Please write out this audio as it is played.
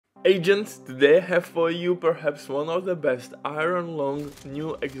Agents, today I have for you perhaps one of the best iron long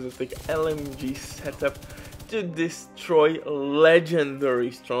new exotic LMG setup to destroy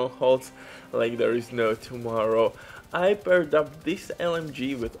legendary strongholds like there is no tomorrow. I paired up this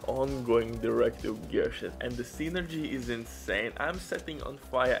LMG with ongoing directive gearset and the synergy is insane. I'm setting on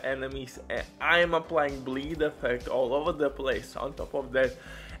fire enemies and I'm applying bleed effect all over the place. On top of that,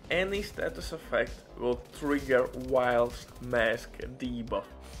 any status effect will trigger whilst mask debuff.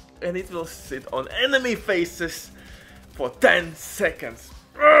 And it will sit on enemy faces for 10 seconds.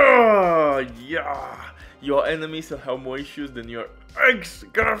 Yeah! Your enemies will have more issues than your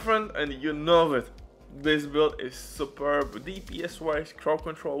ex-girlfriend and you know it. This build is superb DPS wise, crowd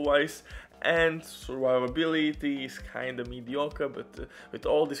control wise, and survivability is kinda mediocre, but with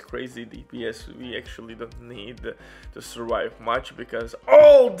all this crazy DPS we actually don't need to survive much because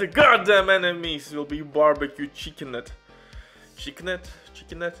all the goddamn enemies will be barbecue chickenette. Chickenette?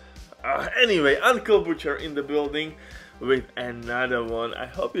 Anyway, Uncle Butcher in the building with another one. I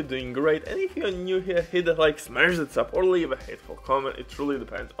hope you're doing great, and if you're new here, hit the like, smash the sub, or leave a hateful comment. It truly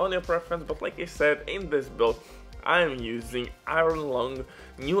depends on your preference, but like I said, in this build I am using Iron Long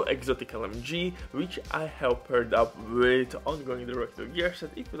new exotic LMG, which I have paired up with ongoing directive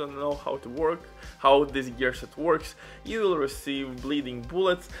gearset. If you don't know how this gearset works, you will receive bleeding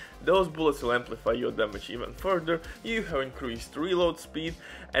bullets. Those bullets will amplify your damage even further. You have increased reload speed,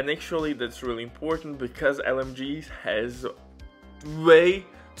 and actually that's really important because LMGs has way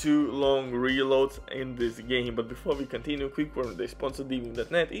too long reloads in this game. But before we continue, quick word, they sponsor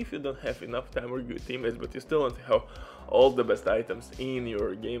DIRECTIVE. If you don't have enough time or good teammates but you still want to have all the best items in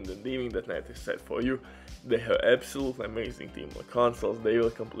your game, then DIRECTIVE is set for you. They have absolutely amazing team on consoles. They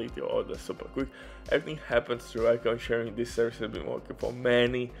will complete your order super quick. Everything happens through account sharing. This service has been working for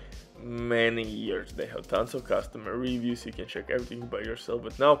many years. They have tons of customer reviews. You can check everything by yourself,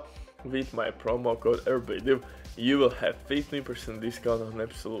 but now with my promo code EVERYBODYDIV, you will have 15% discount on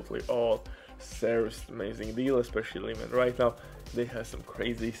absolutely all service. Amazing deal, especially when right now they have some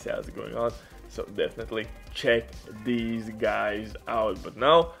crazy sales going on, so definitely check these guys out. But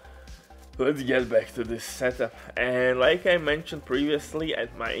now let's get back to this setup, and like I mentioned previously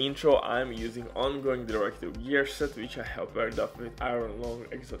at my intro, I'm using ongoing directive gearset, which I have paired up with Iron Long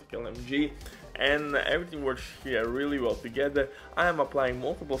exotic LMG, and everything works here really well together. I am applying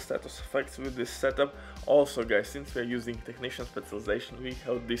multiple status effects with this setup. Also guys, since we are using technician specialization, we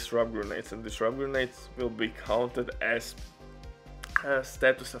have disrupt grenades, and disrupt grenades will be counted as a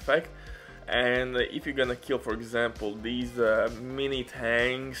status effect. And if you're gonna kill, for example, these mini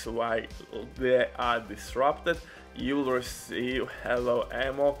tanks while they are disrupted, you will receive hello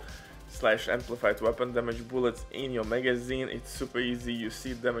ammo / amplified weapon damage bullets in your magazine. It's super easy. You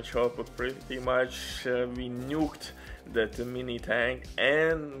see damage output pretty much. We nuked that mini tank,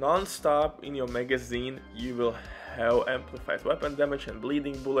 and non-stop in your magazine you will have amplified weapon damage and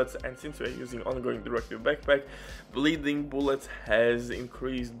bleeding bullets. And since we are using ongoing directive backpack, bleeding bullets has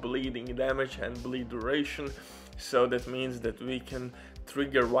increased bleeding damage and bleed duration, so that means that we can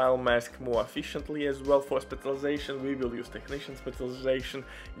trigger while mask more efficiently. As well, for specialization we will use technician specialization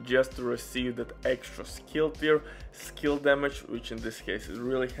just to receive that extra skill tier skill damage, which in this case is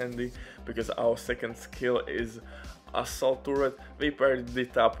really handy because our second skill is assault turret. We paired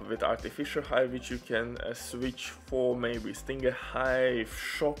it up with artificial hive, which you can switch for maybe stinger hive,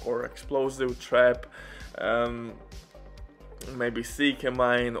 shock or explosive trap, maybe seeker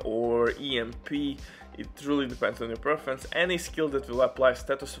mine or EMP. It really depends on your preference. Any skill that will apply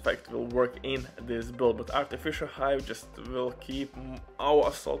status effect will work in this build, but artificial hive just will keep our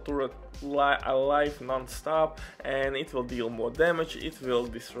assault turret alive non-stop, and it will deal more damage. It will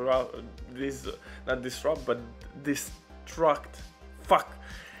distract.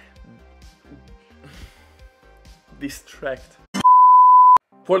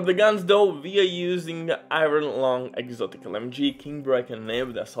 For the guns though, we are using the Iron Long exotic LMG Kingbreaker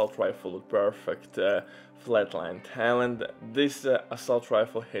named assault rifle with perfect flatline talent. This assault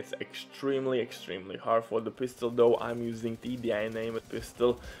rifle hits extremely hard. For the pistol though, I'm using TDI named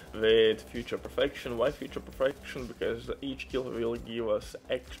pistol with future perfection. Why future perfection? Because each kill will give us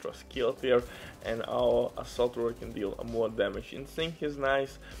extra skill tier and our assault rifle can deal more damage. Instinct is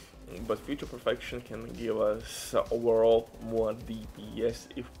nice, but future perfection can give us overall more DPS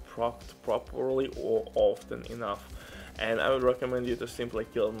if procced properly or often enough. And I would recommend you to simply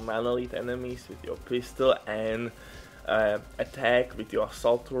kill non-elite enemies with your pistol and attack with your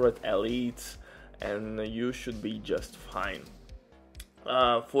assault turret elites, and you should be just fine.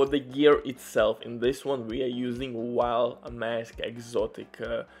 For the gear itself, in this one we are using Wild Mask exotic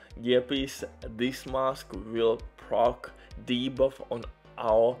gear piece. This mask will proc debuff on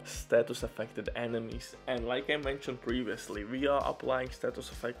our status affected enemies. And like I mentioned previously, we are applying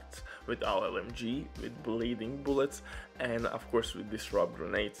status effects with our LMG, with bleeding bullets, and of course with disrupt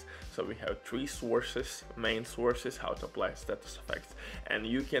grenades. So we have three sources, main sources, how to apply status effects, and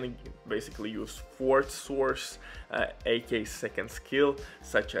you can basically use fourth source, aka second skill,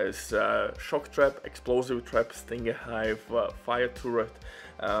 such as shock trap, explosive trap, stinger hive, fire turret,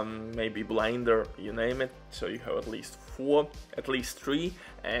 maybe blinder, you name it. So you have at least three,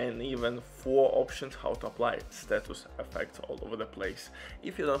 and even 4 options how to apply status effects all over the place.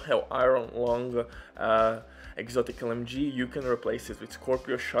 If you don't have iron lung exotic LMG, you can replace it with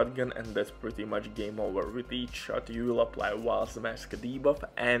Scorpio shotgun, and that's pretty much game over. With each shot you will apply Wild's Mask debuff,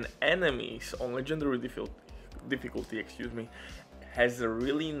 and enemies on legendary difficulty, excuse me, has a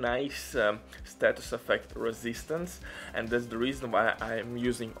really nice status effect resistance, and that's the reason why I am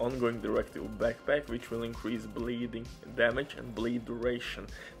using ongoing directive backpack, which will increase bleeding damage and bleed duration.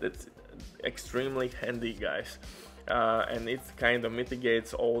 That's extremely handy, guys. And it kind of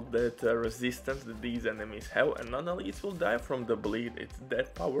mitigates all that resistance that these enemies have, and not only it will die from the bleed, it's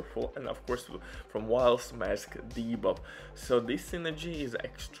that powerful, and of course from Wild's Mask debuff. So this synergy is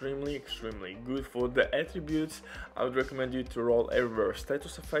extremely good. For the attributes, I would recommend you to roll everywhere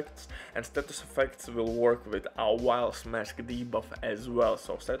status effects, and status effects will work with our Wild's Mask debuff as well.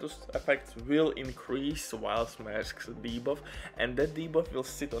 So status effects will increase Wild's Mask's debuff, and that debuff will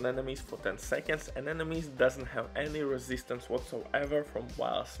sit on enemies for 10 seconds, and enemies doesn't have any resistance whatsoever from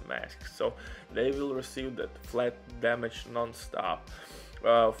Wild's Mask, so they will receive that flat damage non-stop.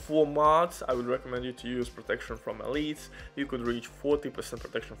 For mods, I would recommend you to use protection from elites. You could reach 40%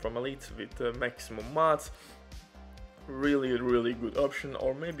 protection from elites with maximum mods. Really good option.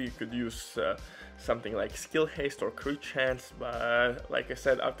 Or maybe you could use something like skill haste or crit chance, but like I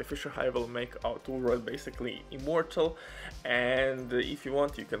said, artificial high will make our tool rod basically immortal, and if you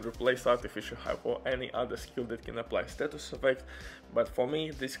want you can replace artificial high for any other skill that can apply status effect, but for me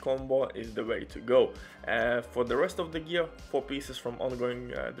this combo is the way to go. For the rest of the gear, 4 pieces from ongoing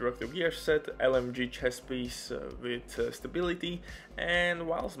directive gear set, LMG chest piece with stability, and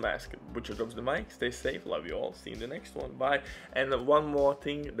Wild's Mask. Butcher drops the mic, stay safe, love you all, see you in the next one, bye. And one more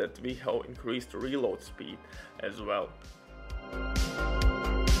thing, that we have increased reload speed as well.